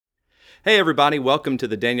Hey, everybody, welcome to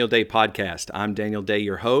the Daniel Day Podcast. I'm Daniel Day,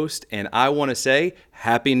 your host, and I want to say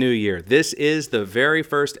Happy New Year. This is the very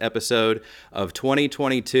first episode of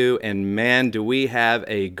 2022, and man, do we have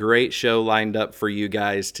a great show lined up for you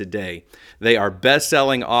guys today. They are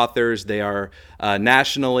best-selling authors. They are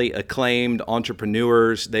nationally acclaimed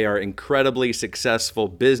entrepreneurs. They are incredibly successful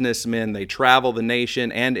businessmen. They travel the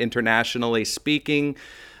nation and internationally speaking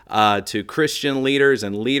to Christian leaders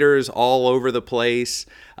and leaders all over the place.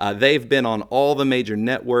 They've been on all the major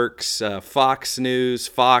networks, Fox News,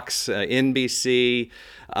 Fox, NBC,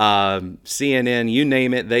 CNN, you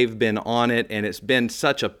name it, they've been on it, and it's been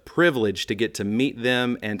such a privilege to get to meet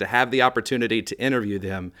them and to have the opportunity to interview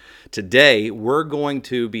them. Today, we're going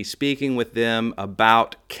to be speaking with them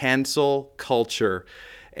about cancel culture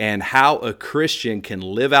and how a Christian can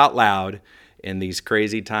live out loud in these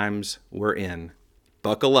crazy times we're in.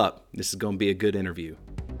 Buckle up. This is going to be a good interview.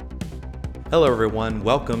 Hello, everyone.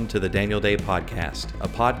 Welcome to the Daniel Day Podcast, a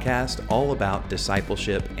podcast all about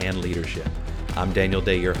discipleship and leadership. I'm Daniel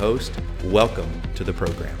Day, your host. Welcome to the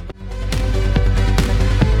program.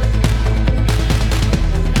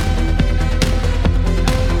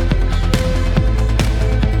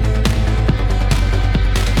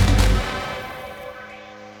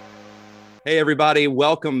 Hey, everybody.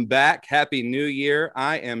 Welcome back. Happy New Year.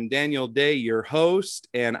 I am Daniel Day, your host,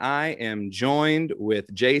 and I am joined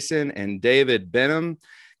with Jason and David Benham.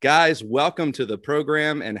 Guys, welcome to the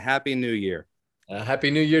program and Happy New Year. Happy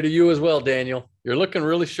New Year to you as well, Daniel. You're looking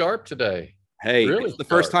really sharp today. Hey, really it's the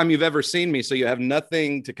first time you've ever seen me, so you have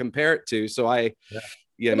nothing to compare it to. So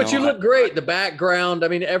but you look great. The background, I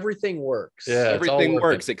mean, everything works. Yeah, everything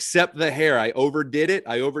works except the hair. I overdid it.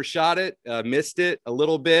 I overshot it, missed it a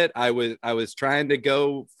little bit. I was trying to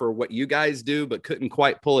go for what you guys do, but couldn't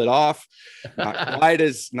quite pull it off.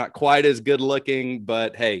 Not quite as good looking,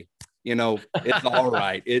 but hey, it's all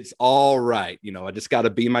right. It's all right. I just got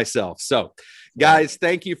to be myself. So guys,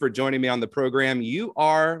 thank you for joining me on the program. You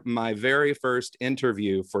are my very first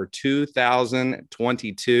interview for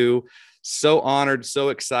 2022. So honored, so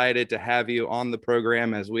excited to have you on the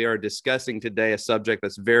program as we are discussing today a subject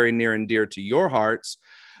that's very near and dear to your hearts,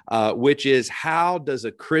 which is how does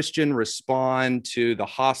a Christian respond to the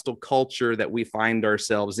hostile culture that we find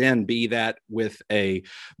ourselves in, be that with a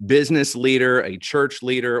business leader, a church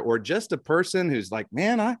leader, or just a person who's like,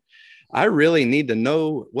 man, I really need to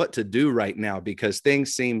know what to do right now because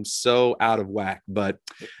things seem so out of whack. But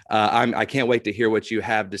I can't wait to hear what you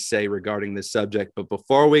have to say regarding this subject. But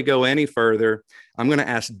before we go any further, I'm going to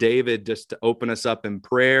ask David just to open us up in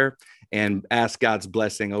prayer and ask God's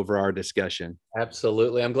blessing over our discussion.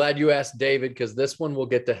 Absolutely. I'm glad you asked David because this one will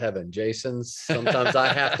get to heaven. Jason's, sometimes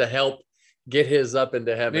I have to help get his up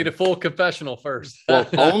into heaven. Need a full confessional first. Well,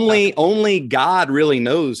 only God really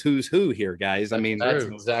knows who's who here, guys. I mean, that's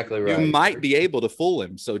exactly right. You might be able to fool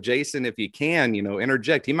him. So, Jason, if you can,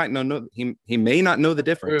 interject. He might know. He may not know the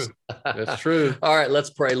difference. That's true. All right, let's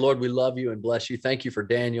pray. Lord, we love you and bless you. Thank you for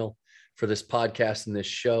Daniel, for this podcast and this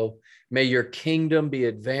show. May your kingdom be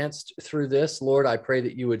advanced through this. Lord, I pray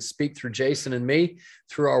that you would speak through Jason and me,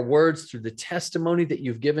 through our words, through the testimony that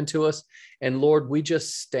you've given to us. And Lord, we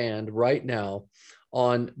just stand right now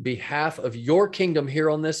on behalf of your kingdom here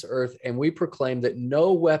on this earth. And we proclaim that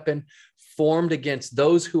no weapon formed against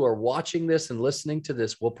those who are watching this and listening to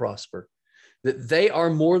this will prosper, that they are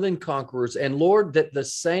more than conquerors. And Lord, that the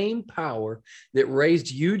same power that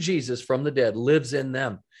raised you, Jesus, from the dead lives in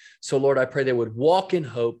them. So, Lord, I pray they would walk in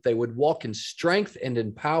hope, they would walk in strength and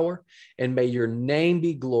in power, and may your name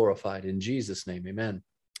be glorified. In Jesus' name, amen.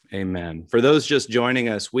 Amen. For those just joining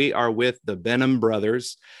us, we are with the Benham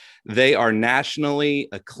brothers. They are nationally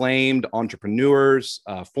acclaimed entrepreneurs,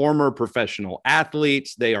 former professional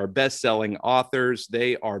athletes. They are best-selling authors.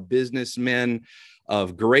 They are businessmen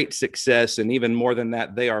of great success. And even more than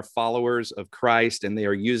that, they are followers of Christ and they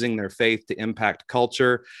are using their faith to impact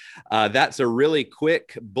culture. That's a really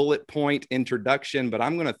quick bullet point introduction, but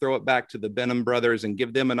I'm going to throw it back to the Benham brothers and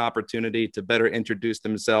give them an opportunity to better introduce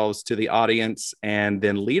themselves to the audience and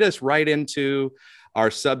then lead us right into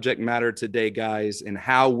our subject matter today, guys, and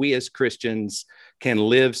how we as Christians can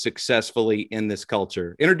live successfully in this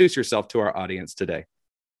culture. Introduce yourself to our audience today.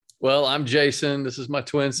 Well, I'm Jason. This is my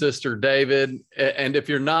twin sister, David. And if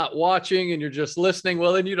you're not watching and you're just listening,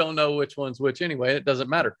 well, then you don't know which one's which anyway. It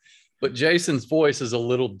doesn't matter. But Jason's voice is a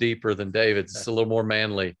little deeper than David's. It's a little more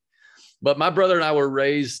manly. But my brother and I were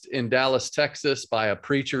raised in Dallas, Texas by a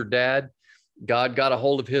preacher dad. God got a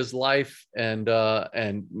hold of his life. And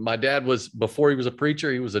my dad was, before he was a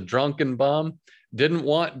preacher, he was a drunken bum. Didn't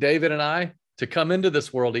want David and I to come into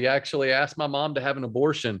this world. He actually asked my mom to have an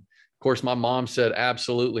abortion course, my mom said,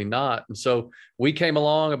 absolutely not. And so we came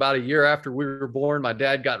along about a year after we were born. My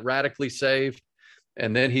dad got radically saved,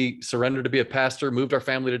 and then he surrendered to be a pastor, moved our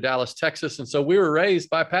family to Dallas, Texas. And so we were raised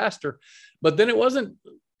by a pastor. But then it wasn't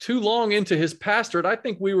too long into his pastorate. I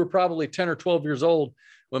think we were probably 10 or 12 years old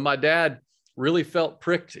when my dad really felt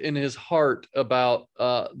pricked in his heart about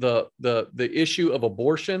the issue of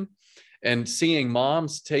abortion and seeing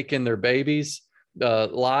moms taking their babies'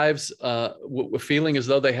 lives, feeling as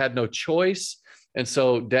though they had no choice. And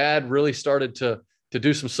so Dad really started to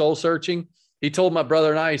do some soul searching. He told my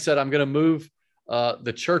brother and I, he said, I'm going to move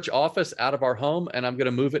the church office out of our home, and I'm going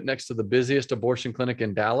to move it next to the busiest abortion clinic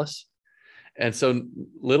in Dallas. And so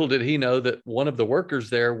little did he know that one of the workers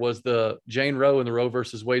there was the Jane Roe in the Roe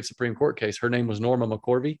versus Wade Supreme Court case. Her name was Norma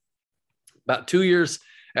McCorvey. About 2 years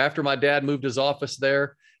after my dad moved his office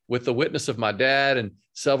there, with the witness of my dad and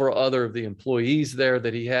several other of the employees there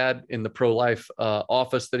that he had in the pro-life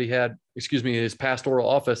office that he had, his pastoral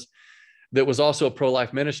office, that was also a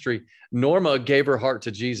pro-life ministry, Norma gave her heart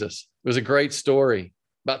to Jesus. It was a great story.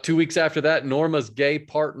 About 2 weeks after that, Norma's gay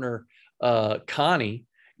partner, Connie,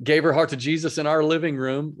 gave her heart to Jesus in our living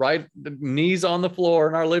room, right? Knees on the floor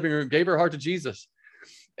in our living room, gave her heart to Jesus.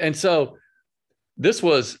 And so this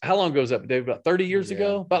was, how long ago was that, Dave? About 30 years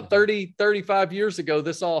ago? About 30, 35 years ago,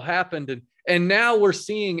 this all happened. And now we're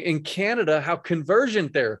seeing in Canada how conversion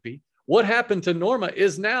therapy, what happened to Norma,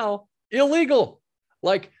 is now illegal.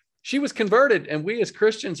 Like, she was converted, and we as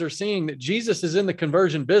Christians are seeing that Jesus is in the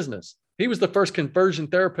conversion business. He was the first conversion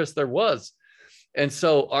therapist there was. And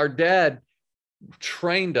so our dad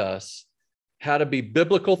trained us how to be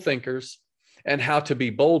biblical thinkers and how to be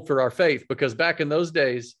bold for our faith, because back in those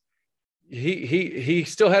days, he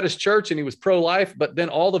still had his church and he was pro-life, but then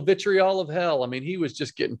all the vitriol of hell. I mean, he was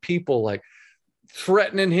just getting people like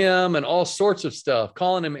threatening him and all sorts of stuff,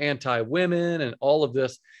 calling him anti-women and all of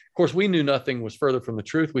this. Of course, we knew nothing was further from the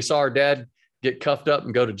truth. We saw our dad get cuffed up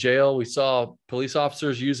and go to jail. We saw police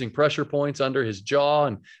officers using pressure points under his jaw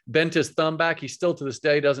and bent his thumb back. He still to this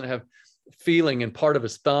day doesn't have feeling in part of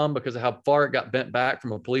his thumb because of how far it got bent back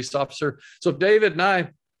from a police officer. So David and I,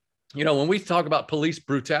 you know, when we talk about police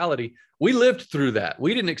brutality, we lived through that.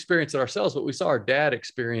 We didn't experience it ourselves, but we saw our dad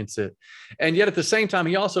experience it. And yet at the same time,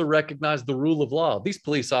 he also recognized the rule of law. These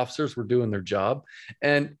police officers were doing their job.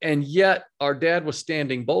 And yet our dad was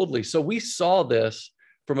standing boldly. So we saw this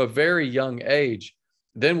from a very young age.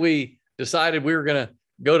 Then we decided we were going to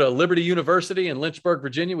go to Liberty University in Lynchburg,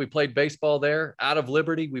 Virginia. We played baseball there. Out of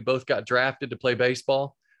Liberty, we both got drafted to play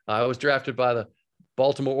baseball. I was drafted by the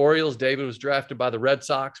Baltimore Orioles. David was drafted by the Red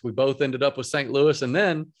Sox. We both ended up with St. Louis. And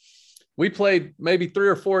then we played maybe 3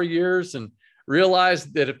 or 4 years and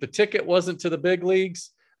realized that if the ticket wasn't to the big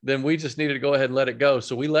leagues, then we just needed to go ahead and let it go.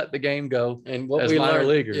 So we let the game go. And what we minor learned,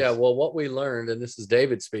 leaguers. Yeah, well, what we learned, and this is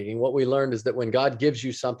David speaking, what we learned is that when God gives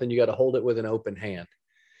you something, you got to hold it with an open hand.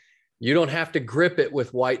 You don't have to grip it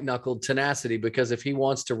with white-knuckled tenacity, because if he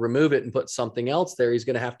wants to remove it and put something else there, he's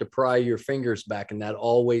going to have to pry your fingers back, and that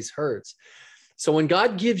always hurts. So when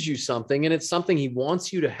God gives you something and it's something he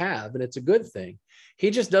wants you to have, and it's a good thing, he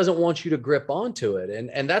just doesn't want you to grip onto it.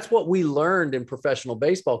 And that's what we learned in professional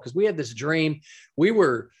baseball, because we had this dream. We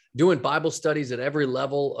were doing Bible studies at every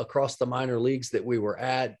level across the minor leagues that we were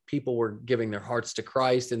at. People were giving their hearts to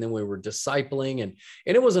Christ, and then we were discipling, and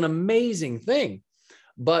it was an amazing thing.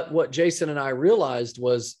 But what Jason and I realized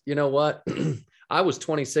was, you know what? I was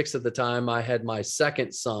 26 at the time. I had my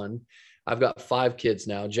second son. I've got 5 kids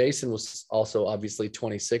now. Jason was also obviously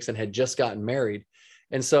 26 and had just gotten married.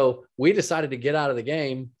 And so we decided to get out of the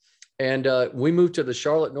game, and we moved to the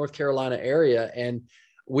Charlotte, North Carolina area. And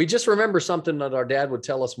we just remember something that our dad would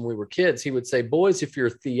tell us when we were kids. He would say, boys, if your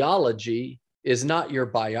theology is not your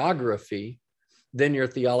biography, then your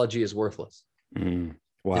theology is worthless.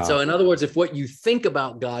 Wow. And so in other words, if what you think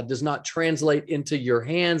about God does not translate into your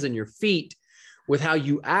hands and your feet with how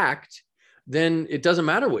you act, then it doesn't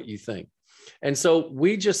matter what you think. And so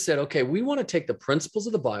we just said, okay, we want to take the principles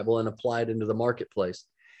of the Bible and apply it into the marketplace.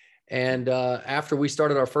 And after we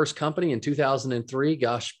started our first company in 2003,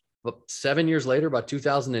 gosh, 7 years later, by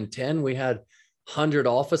 2010, we had 100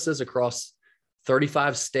 offices across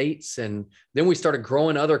 35 states. And then we started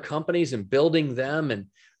growing other companies and building them.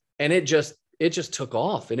 And it just took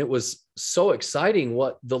off. And it was so exciting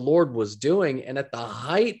what the Lord was doing. And at the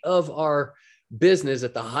height of our business,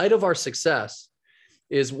 at the height of our success,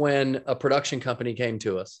 is when a production company came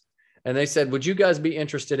to us and they said, would you guys be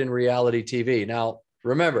interested in reality TV? Now,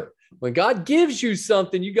 remember, when God gives you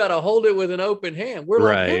something, you got to hold it with an open hand. We're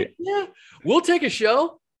like, hey, yeah, we'll take a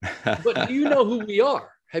show, but do you know who we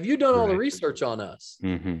are? Have you done all the Right. research on us?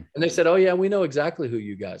 Mm-hmm. And they said, oh, yeah, we know exactly who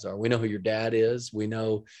you guys are. We know who your dad is. We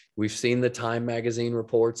know, we've seen the Time magazine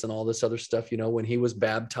reports and all this other stuff, you know, when he was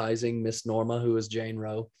baptizing Miss Norma, who is Jane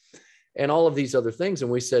Roe, and all of these other things.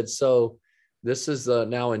 And we said, so this is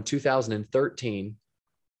now in 2013.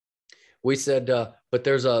 We said, but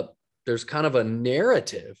there's kind of a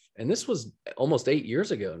narrative, and this was almost 8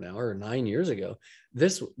 years ago now, or 9 years ago.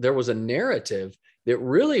 There was a narrative that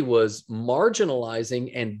really was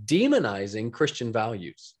marginalizing and demonizing Christian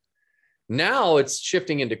values. Now it's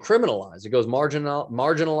shifting into criminalize. It goes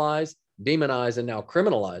marginalize, demonize, and now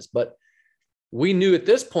criminalize. But we knew at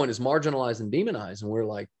this point is marginalize and demonize, and we're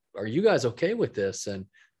like, are you guys okay with this? And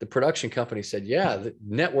the production company said, yeah, the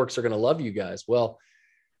networks are going to love you guys. Well,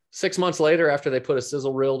 6 months later, after they put a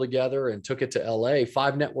sizzle reel together and took it to LA,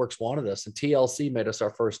 5 networks wanted us, and TLC made us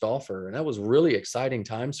our first offer. And that was really exciting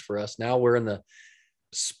times for us. Now we're in the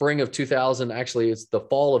spring of 2000. Actually, it's the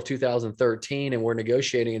fall of 2013, and we're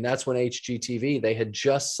negotiating. And that's when HGTV, they had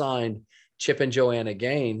just signed Chip and Joanna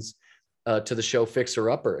Gaines to the show Fixer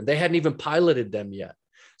Upper. They hadn't even piloted them yet.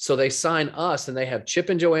 So they sign us, and they have Chip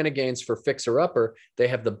and Joanna Gaines for Fixer Upper. They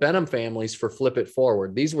have the Benham Families for Flip It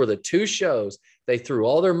Forward. These were the 2 shows they threw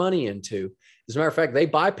all their money into. As a matter of fact, they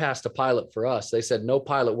bypassed a pilot for us. They said, no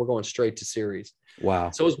pilot, we're going straight to series. Wow.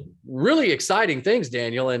 So it was really exciting things,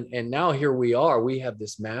 Daniel. And now here we are. We have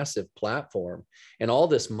this massive platform, and all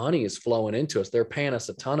this money is flowing into us. They're paying us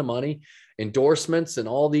a ton of money. Endorsements and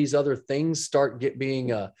all these other things start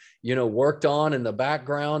being worked on in the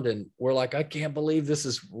background. And we're like, I can't believe this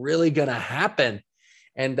is really going to happen.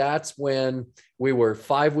 And that's when we were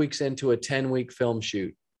 5 weeks into a 10-week film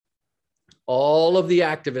shoot. All of the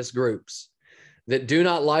activist groups that do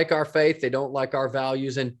not like our faith, they don't like our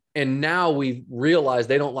values. And now we realize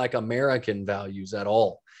they don't like American values at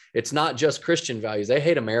all. It's not just Christian values. They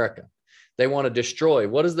hate America. They want to destroy.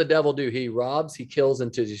 What does the devil do? He robs, he kills,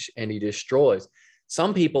 and he destroys.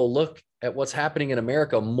 Some people look at what's happening in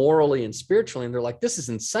America morally and spiritually, and they're like, this is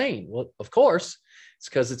insane. Well, of course, it's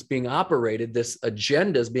because it's being operated. This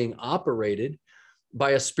agenda is being operated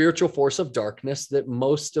by a spiritual force of darkness that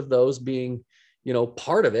most of those being,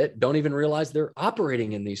 part of it don't even realize they're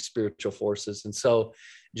operating in these spiritual forces. And so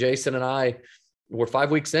Jason and I, we're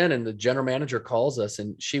 5 weeks in, and the general manager calls us,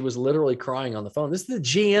 and she was literally crying on the phone. This is the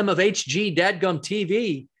GM of HG Dadgum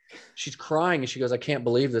TV. She's crying, and she goes, I can't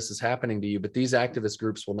believe this is happening to you, but these activist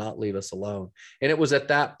groups will not leave us alone. And it was at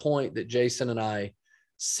that point that Jason and I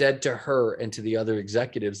said to her and to the other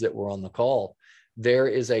executives that were on the call, there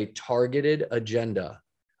is a targeted agenda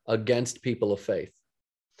against people of faith,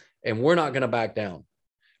 and we're not going to back down.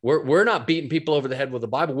 We're not beating people over the head with the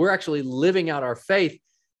Bible. We're actually living out our faith.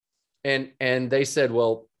 And they said,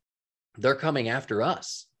 well, they're coming after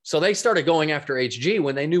us. So they started going after HG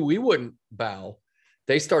when they knew we wouldn't bow.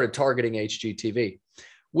 They started targeting HGTV.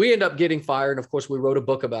 We ended up getting fired. And of course, we wrote a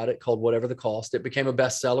book about it called Whatever the Cost. It became a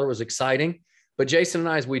bestseller. It was exciting. But Jason and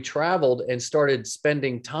I, as we traveled and started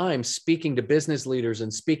spending time speaking to business leaders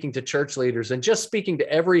and speaking to church leaders and just speaking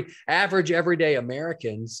to everyday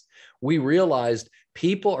Americans, we realized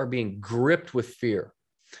people are being gripped with fear.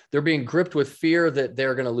 They're being gripped with fear that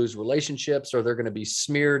they're going to lose relationships, or they're going to be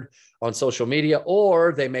smeared on social media,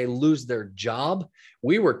 or they may lose their job.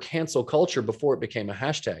 We were cancel culture before it became a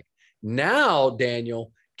hashtag. Now,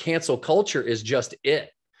 Daniel, cancel culture is just it.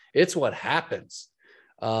 It's what happens.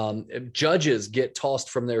 Judges get tossed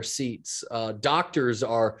from their seats. Doctors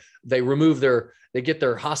they get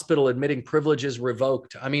their hospital admitting privileges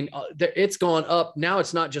revoked. I mean, it's gone up. Now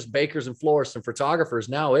it's not just bakers and florists and photographers.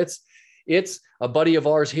 Now it's a buddy of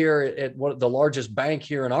ours here at one of the largest bank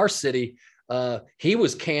here in our city. He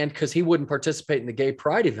was canned because he wouldn't participate in the gay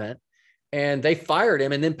pride event, and they fired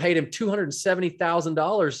him and then paid him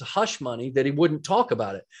 $270,000 hush money that he wouldn't talk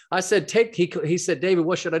about it. I said, he said, David,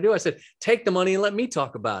 what should I do? I said, take the money and let me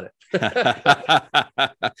talk about it.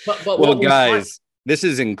 but well, guys, this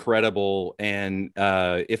is incredible. And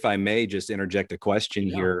if I may just interject a question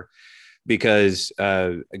here, because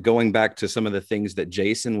going back to some of the things that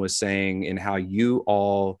Jason was saying and how you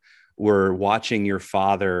all were watching your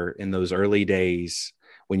father in those early days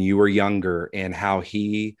when you were younger, and how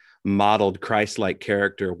he modeled Christ-like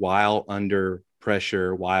character while under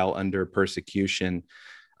pressure, while under persecution.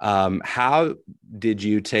 How did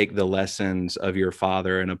you take the lessons of your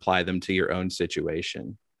father and apply them to your own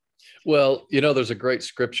situation? Well, there's a great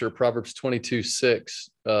scripture, Proverbs 22:6,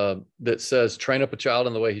 that says, train up a child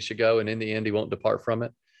in the way he should go, and in the end, he won't depart from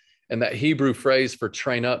it. And that Hebrew phrase for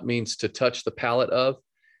train up means to touch the palate of.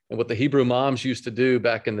 And what the Hebrew moms used to do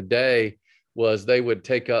back in the day was they would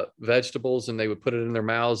take up vegetables and they would put it in their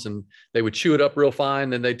mouths and they would chew it up real fine.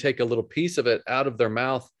 Then they'd take a little piece of it out of their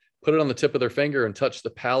mouth, put it on the tip of their finger and touch the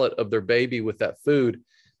palate of their baby with that food.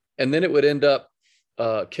 And then it would end up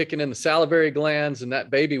kicking in the salivary glands, and that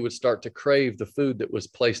baby would start to crave the food that was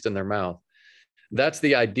placed in their mouth. That's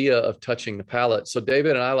the idea of touching the palate. So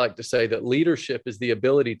David and I like to say that leadership is the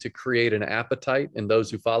ability to create an appetite in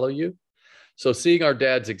those who follow you. So seeing our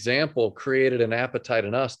dad's example created an appetite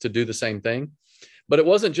in us to do the same thing. But it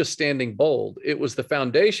wasn't just standing bold. It was the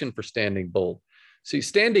foundation for standing bold. See,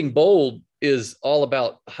 standing bold is all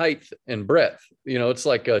about height and breadth. You know, it's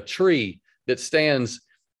like a tree that stands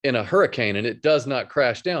in a hurricane and it does not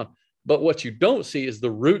crash down. But what you don't see is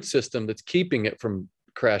the root system that's keeping it from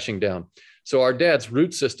crashing down. So our dad's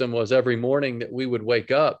root system was every morning that we would wake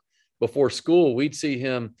up before school, we'd see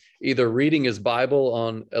him either reading his Bible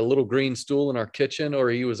on a little green stool in our kitchen, or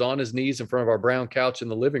he was on his knees in front of our brown couch in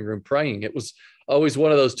the living room praying. It was always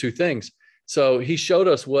one of those two things. So he showed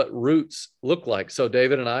us what roots look like. So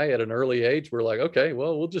David and I, at an early age, we're like, okay,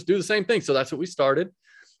 well, we'll just do the same thing. So that's what we started.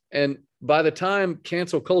 And by the time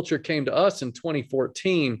cancel culture came to us in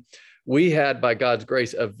 2014, we had, by God's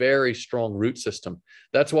grace, a very strong root system.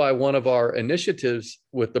 That's why one of our initiatives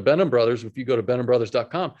with the Benham Brothers, if you go to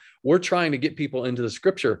benhambrothers.com, we're trying to get people into the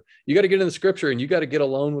scripture. You got to get in the scripture and you got to get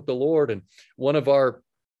alone with the Lord. And one of our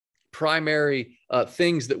primary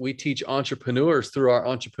things that we teach entrepreneurs through our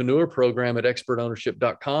entrepreneur program at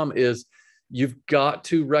expertownership.com is you've got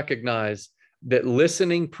to recognize that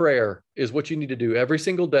listening prayer is what you need to do every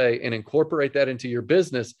single day and incorporate that into your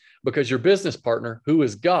business, because your business partner, who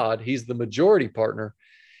is God, he's the majority partner.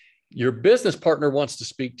 Your business partner wants to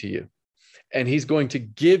speak to you and he's going to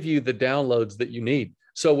give you the downloads that you need.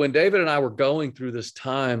 So when David and I were going through this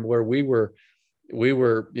time where we were,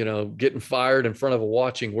 getting fired in front of a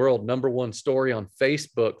watching world, #1 story on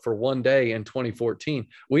Facebook for one day in 2014,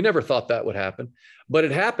 we never thought that would happen. But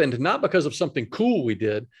it happened not because of something cool we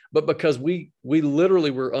did, but because we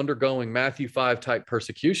literally were undergoing Matthew 5 type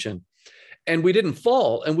persecution, and we didn't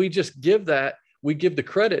fall. And we just give the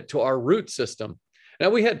credit to our root system. Now,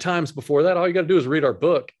 we had times before that. All you got to do is read our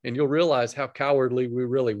book and you'll realize how cowardly we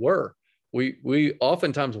really were. We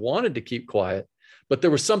oftentimes wanted to keep quiet, but there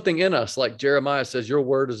was something in us, like Jeremiah says, your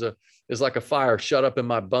word is like a fire shut up in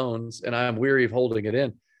my bones, and I am weary of holding it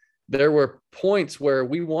in. There were points where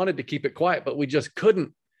we wanted to keep it quiet, but we just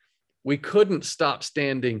couldn't. We couldn't stop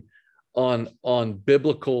standing on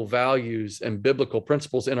biblical values and biblical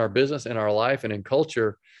principles in our business, in our life, and in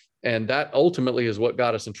culture. And that ultimately is what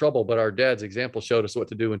got us in trouble. But our dad's example showed us what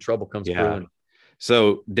to do when trouble comes brewing.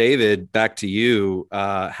 So David, back to you.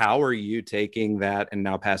 How are you taking that and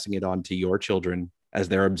now passing it on to your children as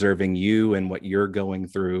they're observing you and what you're going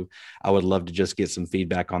through? I would love to just get some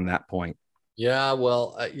feedback on that point. Yeah,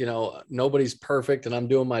 well, nobody's perfect and I'm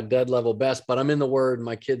doing my dead level best, but I'm in the word.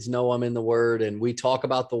 My kids know I'm in the word, and we talk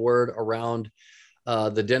about the word around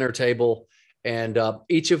the dinner table. And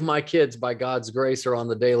each of my kids, by God's grace, are on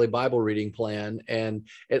the daily Bible reading plan. And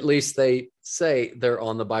at least they say they're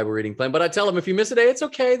on the Bible reading plan. But I tell them, if you miss a day, it's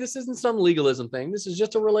okay. This isn't some legalism thing. This is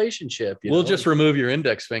just a relationship. We'll just remove your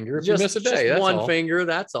index finger if you miss a day. Just one finger.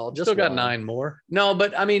 That's all. Just still got 9 more. No,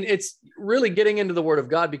 but I mean, it's really getting into the word of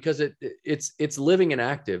God, because it's living and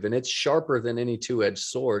active, and it's sharper than any two-edged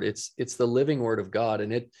sword. It's the living word of God,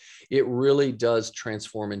 and it really does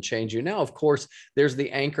transform and change you. Now, of course, there's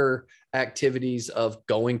the anchor activities of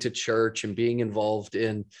going to church and being involved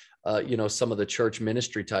in some of the church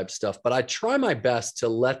ministry type stuff. But I try my best to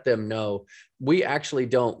let them know we actually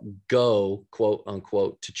don't go, quote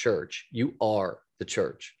unquote, to church. You are the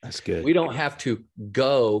church. That's good. We don't have to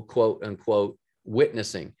go, quote unquote,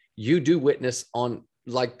 witnessing. You do witness on,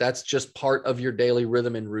 like, that's just part of your daily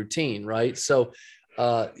rhythm and routine, right? So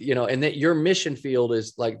and that your mission field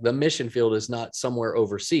is like, the mission field is not somewhere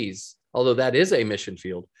overseas, although that is a mission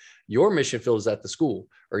field. Your mission field is at the school,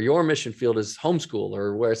 or your mission field is homeschool,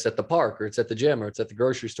 or where it's at the park, or it's at the gym, or it's at the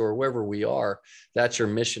grocery store, wherever we are. That's your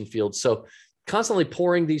mission field. So constantly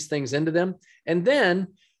pouring these things into them. And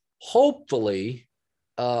then hopefully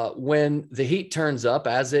when the heat turns up,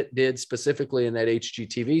 as it did specifically in that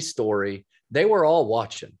HGTV story, they were all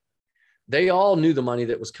watching. They all knew the money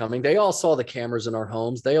that was coming. They all saw the cameras in our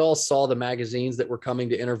homes. They all saw the magazines that were coming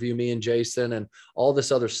to interview me and Jason and all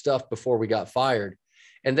this other stuff before we got fired.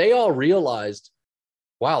 And they all realized,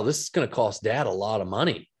 wow, this is going to cost Dad a lot of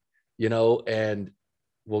money, and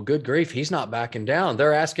well, good grief, he's not backing down.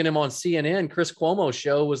 They're asking him on CNN. Chris Cuomo's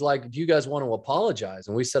show was like, do you guys want to apologize?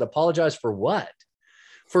 And we said, apologize for what?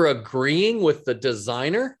 For agreeing with the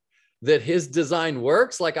designer that his design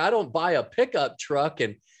works? Like, I don't buy a pickup truck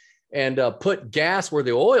and and put gas where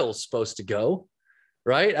the oil's supposed to go.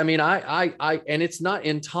 Right. I mean, and it's not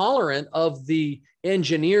intolerant of the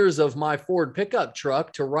engineers of my Ford pickup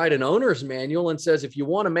truck to write an owner's manual and says, if you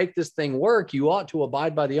want to make this thing work, you ought to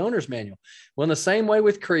abide by the owner's manual. Well, in the same way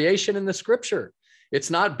with creation in the scripture, it's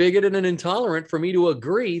not bigoted and intolerant for me to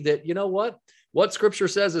agree that, you know what scripture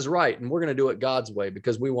says is right. And we're going to do it God's way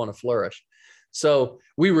because we want to flourish. So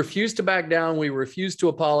we refuse to back down. We refuse to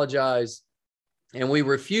apologize. And we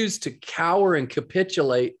refuse to cower and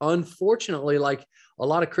capitulate, unfortunately, like a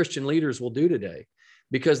lot of Christian leaders will do today,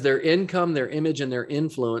 because their income, their image, and their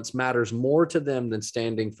influence matters more to them than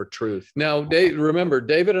standing for truth. Now, remember,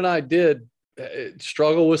 David and I did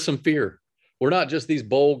struggle with some fear. We're not just these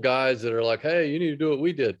bold guys that are like, hey, you need to do what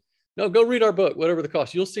we did. No, go read our book, whatever the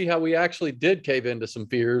cost. You'll see how we actually did cave into some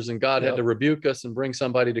fears, and God had to rebuke us and bring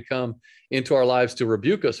somebody to come into our lives to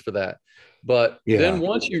rebuke us for that. But then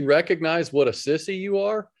once you recognize what a sissy you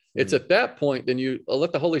are, it's at that point, then you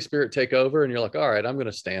let the Holy Spirit take over and you're like, all right, I'm going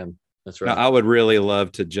to stand. That's right. Now, I would really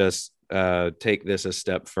love to just take this a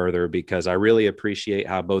step further, because I really appreciate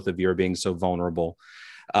how both of you are being so vulnerable.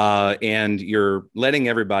 And you're letting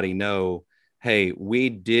everybody know, hey, we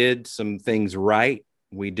did some things right.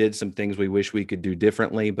 We did some things we wish we could do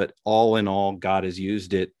differently, but all in all, God has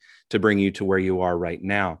used it to bring you to where you are right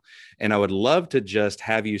now. And I would love to just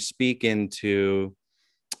have you speak into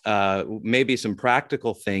maybe some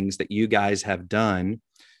practical things that you guys have done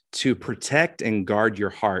to protect and guard your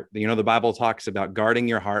heart. You know, the Bible talks about guarding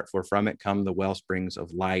your heart, for from it come the well springs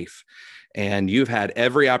of life. And you've had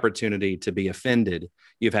every opportunity to be offended.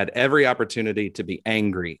 You've had every opportunity to be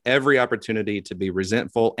angry, every opportunity to be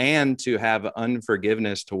resentful, and to have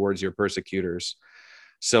unforgiveness towards your persecutors.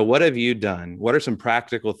 So what have you done? What are some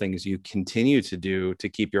practical things you continue to do to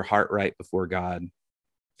keep your heart right before God?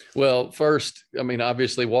 Well, first, I mean,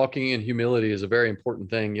 obviously walking in humility is a very important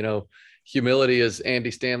thing. You know, humility, as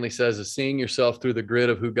Andy Stanley says, is seeing yourself through the grid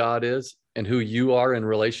of who God is and who you are in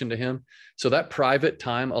relation to him. So that private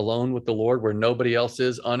time alone with the Lord, where nobody else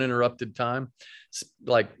is, uninterrupted time,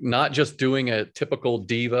 like not just doing a typical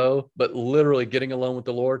Devo, but literally getting alone with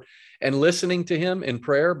the Lord and listening to him in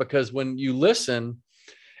prayer. Because when you listen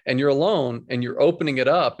and you're alone and you're opening it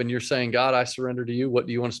up and you're saying, God, I surrender to you. What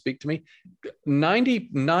do you want to speak to me?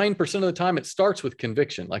 99% of the time, it starts with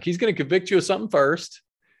conviction. Like he's going to convict you of something first.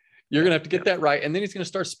 You're going to have to get that right. And then he's going to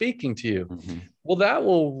start speaking to you. Mm-hmm. Well, that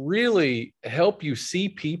will really help you see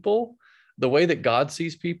people the way that God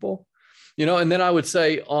sees people, you know. And then I would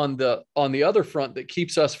say on the other front that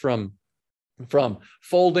keeps us from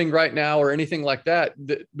folding right now or anything like that,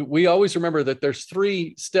 we always remember that there's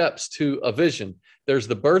 3 steps to a vision. There's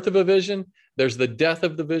the birth of a vision, there's the death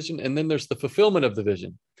of the vision, and then there's the fulfillment of the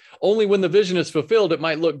vision. Only when the vision is fulfilled, it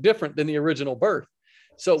might look different than the original birth.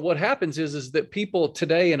 So what happens is that people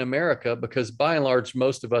today in America, because by and large,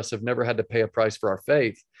 most of us have never had to pay a price for our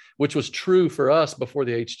faith, which was true for us before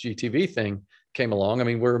the HGTV thing came along. I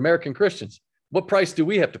mean, we're American Christians. What price do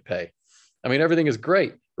we have to pay? I mean, everything is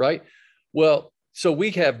great, right? Well, so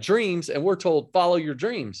we have dreams and we're told, follow your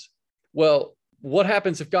dreams. Well, what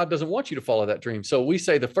happens if God doesn't want you to follow that dream? So we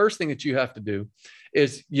say the first thing that you have to do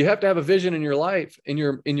is you have to have a vision in your life, in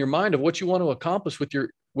your mind, of what you want to accomplish with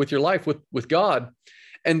your life, with God,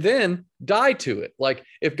 and then die to it. Like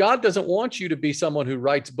if God doesn't want you to be someone who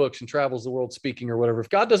writes books and travels the world speaking or whatever, if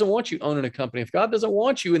God doesn't want you owning a company, if God doesn't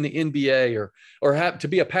want you in the NBA or have to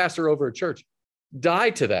be a pastor over a church, die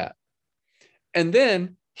to that. And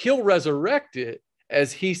then he'll resurrect it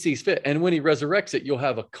as he sees fit. And when he resurrects it, you'll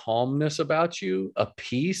have a calmness about you, a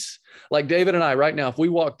peace. Like David and I right now, if we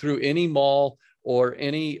walk through any mall or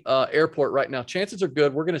any airport right now, chances are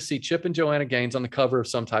good we're going to see Chip and Joanna Gaines on the cover of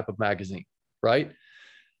some type of magazine, right?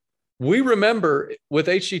 We remember with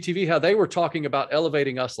HGTV how they were talking about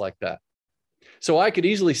elevating us like that. So I could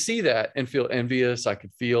easily see that and feel envious. I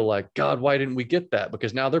could feel like, God, why didn't we get that?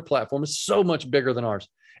 Because now their platform is so much bigger than ours.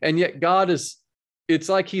 And yet God is, it's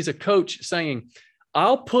like he's a coach saying,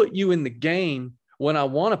 I'll put you in the game when I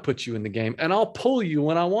want to put you in the game, and I'll pull you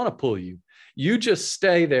when I want to pull you. You just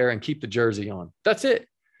stay there and keep the jersey on. That's it.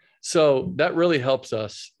 So that really helps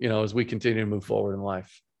us, you know, as we continue to move forward in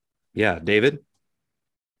life. Yeah. David?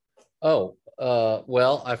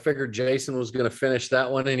 Well, I figured Jason was going to finish that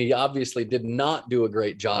one, and he obviously did not do a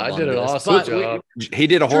great job. I did an awesome job. He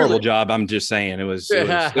did a horrible job. I'm just saying it was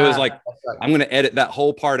like, I'm going to edit that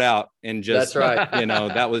whole part out and just, that's right. You know,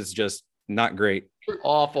 that was just not great.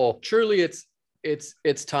 Awful. Truly,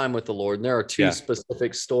 it's time with the Lord. And there are two Yeah.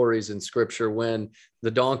 specific stories in scripture when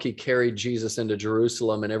the donkey carried Jesus into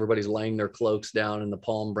Jerusalem and everybody's laying their cloaks down and the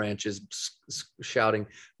palm branches shouting,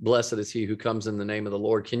 "Blessed is he who comes in the name of the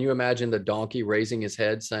Lord." Can you imagine the donkey raising his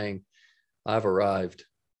head saying, "I've arrived"?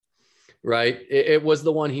 Right? It was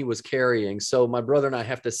the one he was carrying. So my brother and I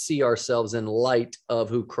have to see ourselves in light of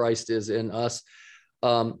who Christ is in us.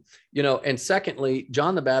 And secondly,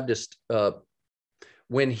 John the Baptist,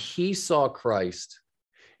 when he saw Christ,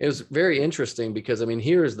 it was very interesting because, I mean,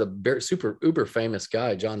 here is the super uber famous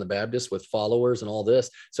guy, John the Baptist, with followers and all this.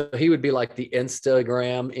 So he would be like the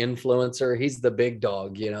Instagram influencer. He's the big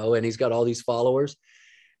dog, and he's got all these followers.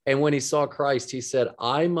 And when he saw Christ, he said,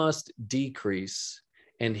 "I must decrease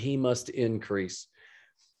and he must increase."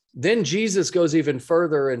 Then Jesus goes even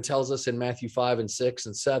further and tells us in Matthew 5 and 6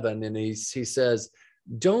 and 7, and he says,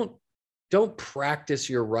 don't practice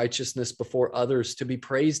your righteousness before others to be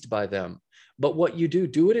praised by them. But what you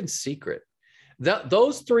do it in secret.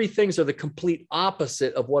 Those three things are the complete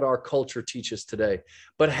opposite of what our culture teaches today.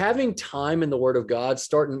 But having time in the Word of God,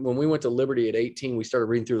 starting when we went to Liberty at 18, we started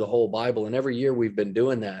reading through the whole Bible. And every year we've been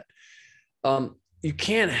doing that. You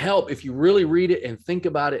can't help, if you really read it and think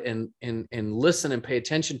about it and listen and pay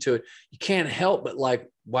attention to it, you can't help but like,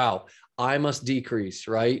 wow, I must decrease,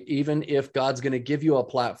 right? Even if God's going to give you a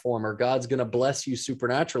platform or God's going to bless you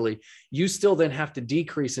supernaturally, you still then have to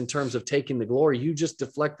decrease in terms of taking the glory. You just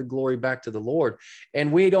deflect the glory back to the Lord.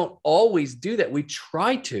 And we don't always do that. We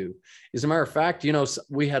try to. As a matter of fact,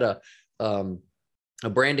 we had a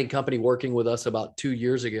branding company working with us about 2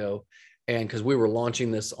 years ago. And because we were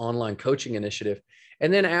launching this online coaching initiative.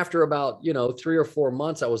 And then after about, 3 or 4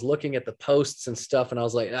 months, I was looking at the posts and stuff. And I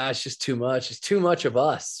was like, it's just too much. It's too much of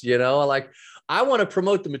us, I want to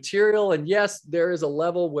promote the material. And yes, there is a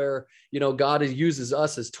level where, God uses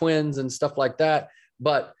us as twins and stuff like that.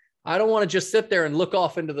 But I don't want to just sit there and look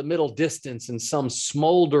off into the middle distance in some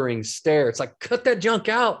smoldering stare. It's like, cut that junk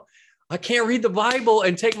out. I can't read the Bible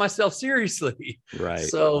and take myself seriously. Right.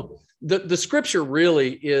 So the scripture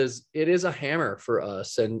really is a hammer for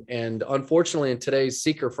us. And unfortunately, in today's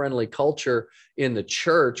seeker-friendly culture in the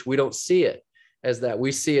church, we don't see it as that.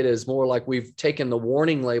 We see it as more like we've taken the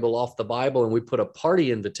warning label off the Bible and we put a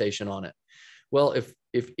party invitation on it. Well,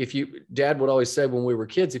 if you, Dad would always say when we were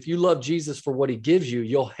kids, if you love Jesus for what he gives you,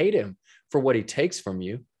 you'll hate him for what he takes from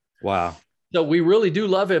you. Wow. So we really do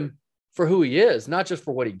love him for who he is, not just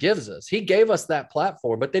for what he gives us. He gave us that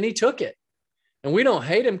platform, but then he took it. And we don't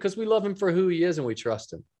hate him because we love him for who he is and we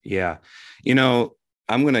trust him. Yeah.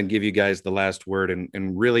 I'm going to give you guys the last word,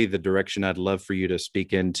 and really the direction I'd love for you to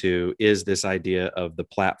speak into is this idea of the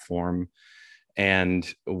platform.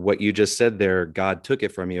 And what you just said there, God took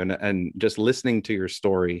it from you. And just listening to your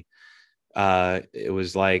story, it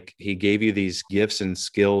was like he gave you these gifts and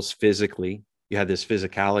skills physically. You had this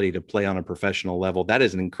physicality to play on a professional level. That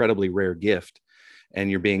is an incredibly rare gift. And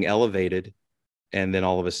you're being elevated. And then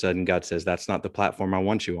all of a sudden, God says, that's not the platform I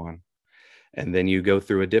want you on. And then you go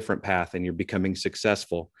through a different path and you're becoming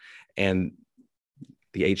successful. And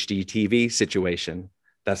the HGTV situation,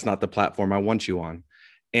 that's not the platform I want you on.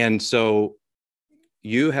 And so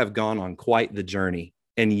you have gone on quite the journey,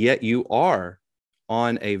 and yet you are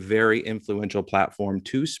on a very influential platform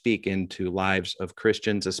to speak into lives of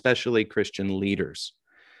Christians, especially Christian leaders.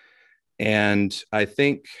 And I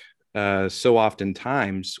think so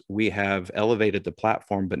oftentimes we have elevated the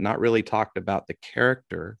platform, but not really talked about the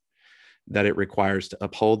character that it requires to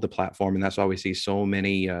uphold the platform. And that's why we see so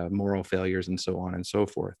many moral failures and so on and so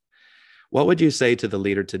forth. What would you say to the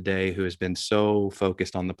leader today who has been so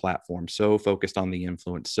focused on the platform, so focused on the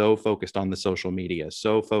influence, so focused on the social media,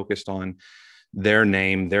 so focused on their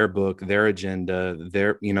name, their book, their agenda,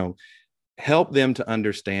 help them to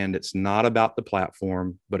understand it's not about the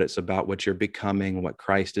platform, but it's about what you're becoming, what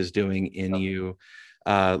Christ is doing in you.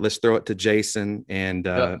 Let's throw it to Jason, and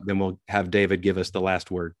then we'll have David give us the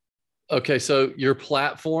last word. Okay, so your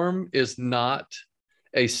platform is not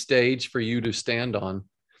a stage for you to stand on.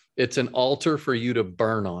 It's an altar for you to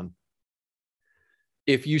burn on.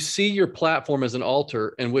 If you see your platform as an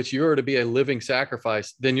altar in which you are to be a living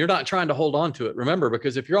sacrifice, then you're not trying to hold on to it. Remember,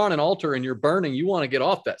 because if you're on an altar and you're burning, you want to get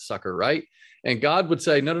off that sucker, right? And God would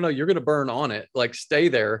say, no, you're going to burn on it. Like, stay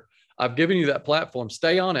there. I've given you that platform.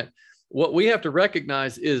 Stay on it. What we have to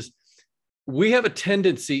recognize is we have a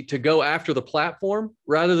tendency to go after the platform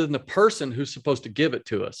rather than the person who's supposed to give it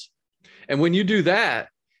to us. And when you do that,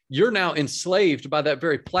 you're now enslaved by that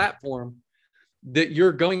very platform that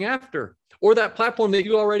you're going after, or that platform that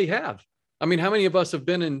you already have. I mean, how many of us have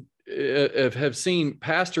been in, have seen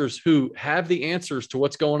pastors who have the answers to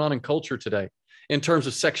what's going on in culture today? in terms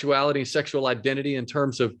of sexuality, sexual identity, in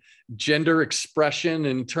terms of gender expression,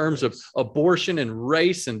 in terms of abortion and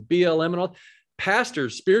race and BLM and all.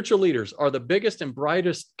 Pastors, spiritual leaders are the biggest and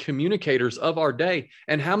brightest communicators of our day.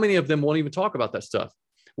 And how many of them won't even talk about that stuff?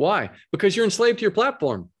 Why? Because you're enslaved to your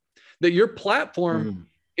platform, that your platform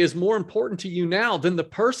is more important to you now than the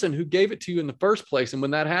person who gave it to you in the first place. And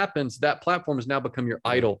when that happens, that platform has now become your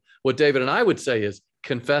idol. What David and I would say is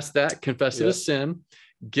confess it as sin,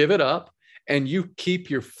 give it up, and you keep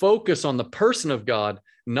your focus on the person of God,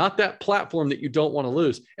 not that platform that you don't want to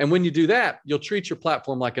lose. And when you do that, you'll treat your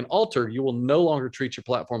platform like an altar. You will no longer treat your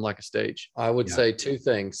platform like a stage. I would say two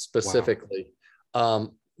things specifically.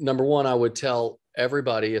 Number one, I would tell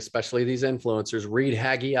everybody, especially these influencers, read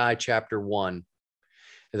Haggai chapter 1.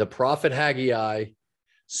 The prophet Haggai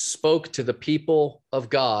spoke to the people of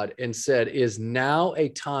God and said, is now a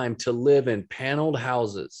time to live in paneled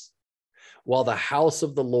houses while the house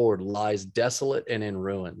of the Lord lies desolate and in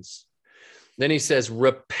ruins. Then he says,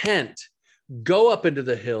 repent, go up into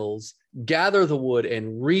the hills, gather the wood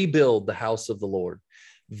and rebuild the house of the Lord.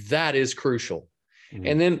 That is crucial.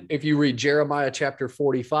 And then if you read Jeremiah chapter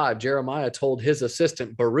 45, Jeremiah told his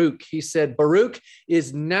assistant Baruch, he said, Baruch,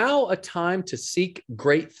 is now a time to seek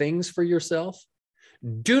great things for yourself?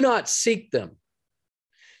 Do not seek them.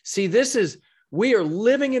 See, we are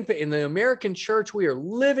living in the American church. We are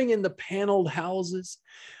living in the paneled houses.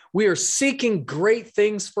 We are seeking great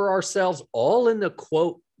things for ourselves, all in the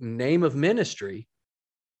quote name of ministry,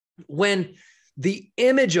 when the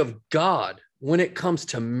image of God, when it comes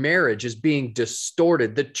to marriage, is being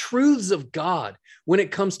distorted. The truths of God, when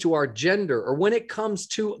it comes to our gender, or when it comes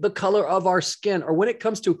to the color of our skin, or when it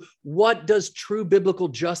comes to what does true biblical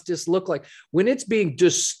justice look like, when it's being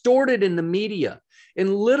distorted in the media.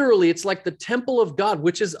 And literally, it's like the temple of God,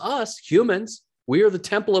 which is us humans. We are the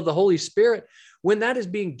temple of the Holy Spirit. When that is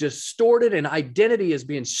being distorted and identity is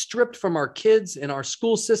being stripped from our kids in our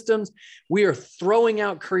school systems, we are throwing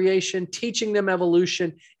out creation, teaching them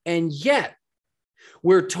evolution, and yet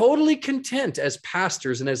we're totally content as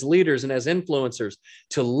pastors and as leaders and as influencers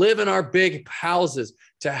to live in our big houses,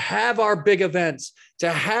 to have our big events, to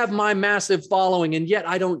have my massive following. And yet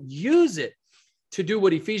I don't use it to do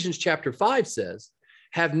what Ephesians chapter 5 says,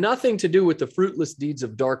 have nothing to do with the fruitless deeds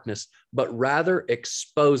of darkness, but rather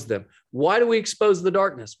expose them. Why do we expose the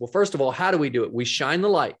darkness? Well, first of all, how do we do it? We shine the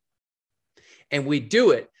light, and we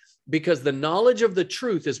do it because the knowledge of the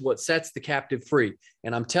truth is what sets the captive free.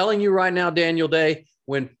 And I'm telling you right now, Daniel Day,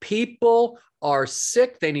 when people are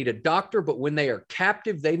sick, they need a doctor, but when they are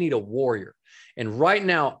captive, they need a warrior. And right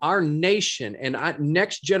now, our nation and our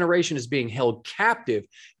next generation is being held captive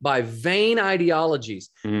by vain ideologies,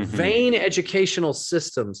 vain educational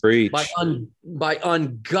systems, by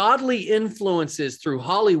ungodly influences through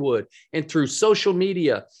Hollywood and through social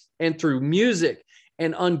media and through music.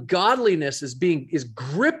 And ungodliness is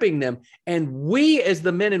gripping them. And we, as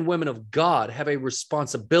the men and women of God, have a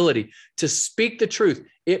responsibility to speak the truth.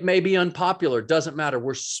 It may be unpopular, doesn't matter.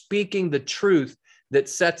 We're speaking the truth that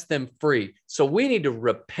sets them free. So we need to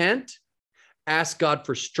repent, ask God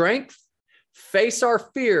for strength, face our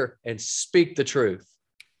fear, and speak the truth.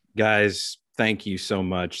 Guys, thank you so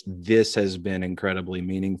much. This has been incredibly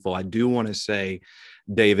meaningful. I do want to say,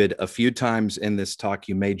 David, a few times in this talk,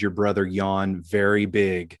 you made your brother yawn very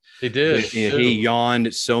big. He did. He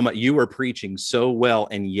yawned so much. You were preaching so well.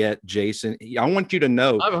 And yet, Jason, I want you to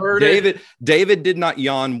know, I've heard David did not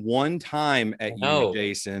yawn one time at you,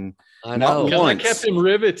 Jason. I know. I kept him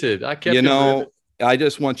riveted. I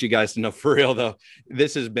just want you guys to know, for real though,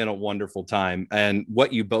 this has been a wonderful time. And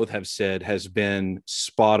what you both have said has been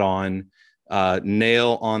spot on,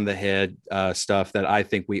 nail on the head stuff that I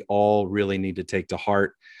think we all really need to take to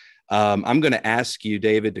heart. I'm going to ask you,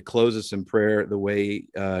 David, to close us in prayer the way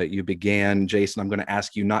you began. Jason, I'm going to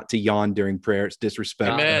ask you not to yawn during prayer. It's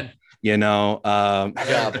disrespectful. Amen.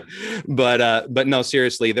 But no,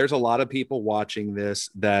 seriously, there's a lot of people watching this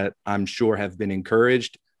that I'm sure have been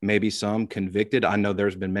encouraged, maybe some convicted. I know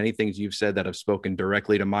there's been many things you've said that have spoken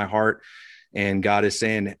directly to my heart, and God is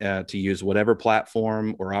saying to use whatever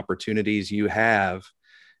platform or opportunities you have,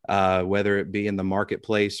 whether it be in the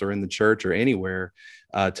marketplace or in the church or anywhere,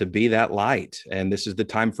 to be that light. And this is the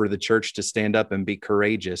time for the church to stand up and be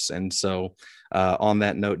courageous. And so on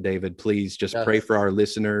that note, David, please just pray for our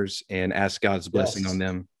listeners and ask God's blessing on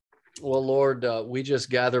them. Well, Lord, we just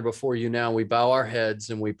gather before you now. We bow our heads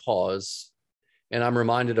and we pause. And I'm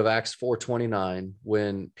reminded of Acts 4:29,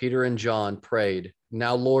 when Peter and John prayed,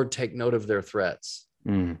 now, Lord, take note of their threats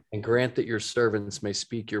and grant that your servants may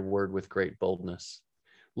speak your word with great boldness.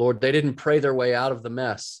 Lord, they didn't pray their way out of the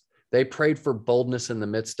mess. They prayed for boldness in the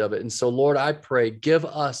midst of it. And so, Lord, I pray, give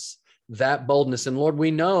us that boldness. And Lord,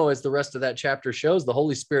 we know, as the rest of that chapter shows, the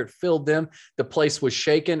Holy Spirit filled them, the place was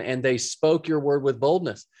shaken, and they spoke your word with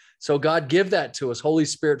boldness. So God, give that to us. Holy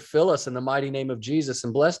Spirit, fill us in the mighty name of Jesus,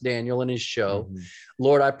 and bless Daniel and his show. Mm-hmm.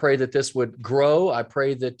 Lord, I pray that this would grow. I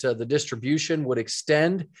pray that the distribution would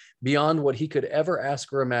extend beyond what he could ever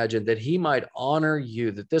ask or imagine, that he might honor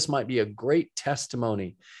you, that this might be a great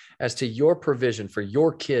testimony as to your provision for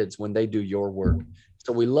your kids when they do your work.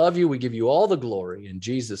 So we love you. We give you all the glory. In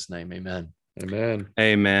Jesus' name, amen. Amen.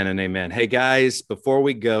 Amen and amen. Hey, guys, before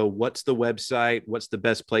we go, what's the website? What's the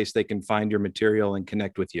best place they can find your material and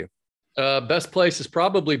connect with you? Best place is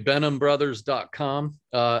probably benhambrothers.com.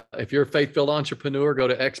 If you're a faith-filled entrepreneur, go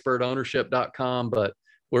to expertownership.com, but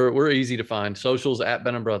we're easy to find. Socials at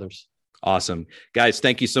Benham Brothers. Awesome. Guys,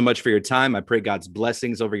 thank you so much for your time. I pray God's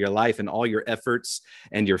blessings over your life and all your efforts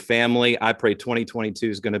and your family. I pray 2022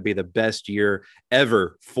 is going to be the best year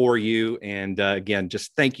ever for you. And again,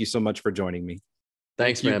 just thank you so much for joining me.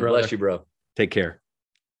 Thanks, man. Bless you, bro. Take care.